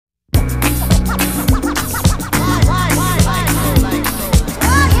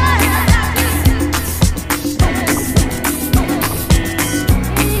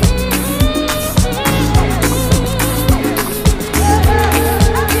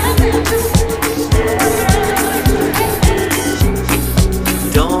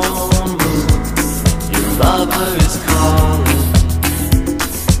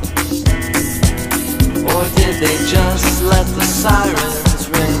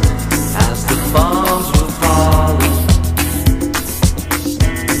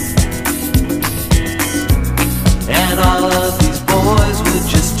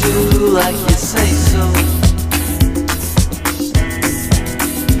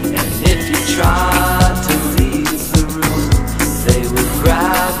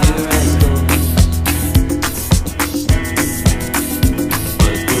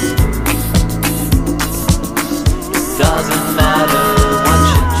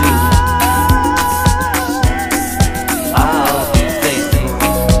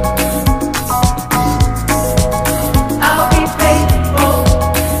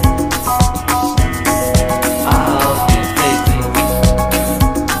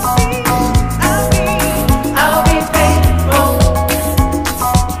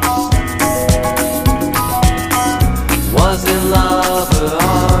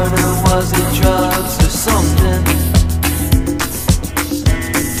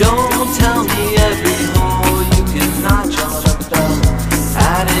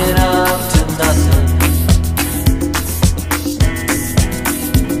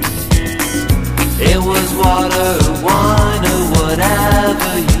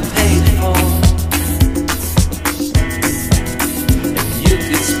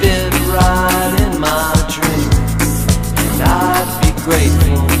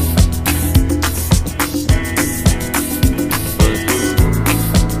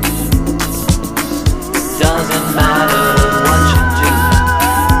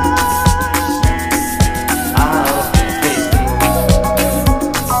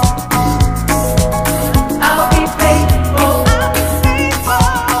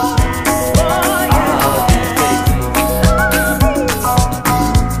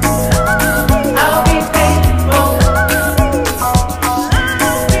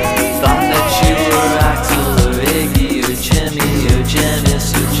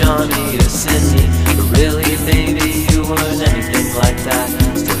Johnny or Sydney, but really, baby, you weren't anything like that.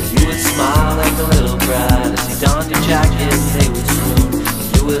 Still, you would smile like a little brat as you donned your jacket. They would swoon, and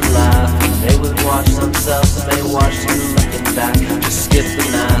you would laugh, and they would watch themselves as they watched you looking back. Just skip the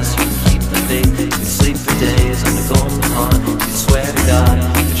mass, you can keep the faith, you can sleep for days on the golden pond. You swear to God,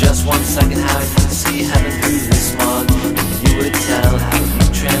 for just 1 second, how you could see heaven through the smog. And you would tell how you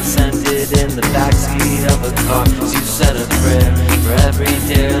transcended in the backseat of a car, as you said a prayer for every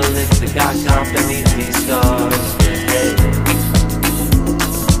derelict that got caught beneath these stars.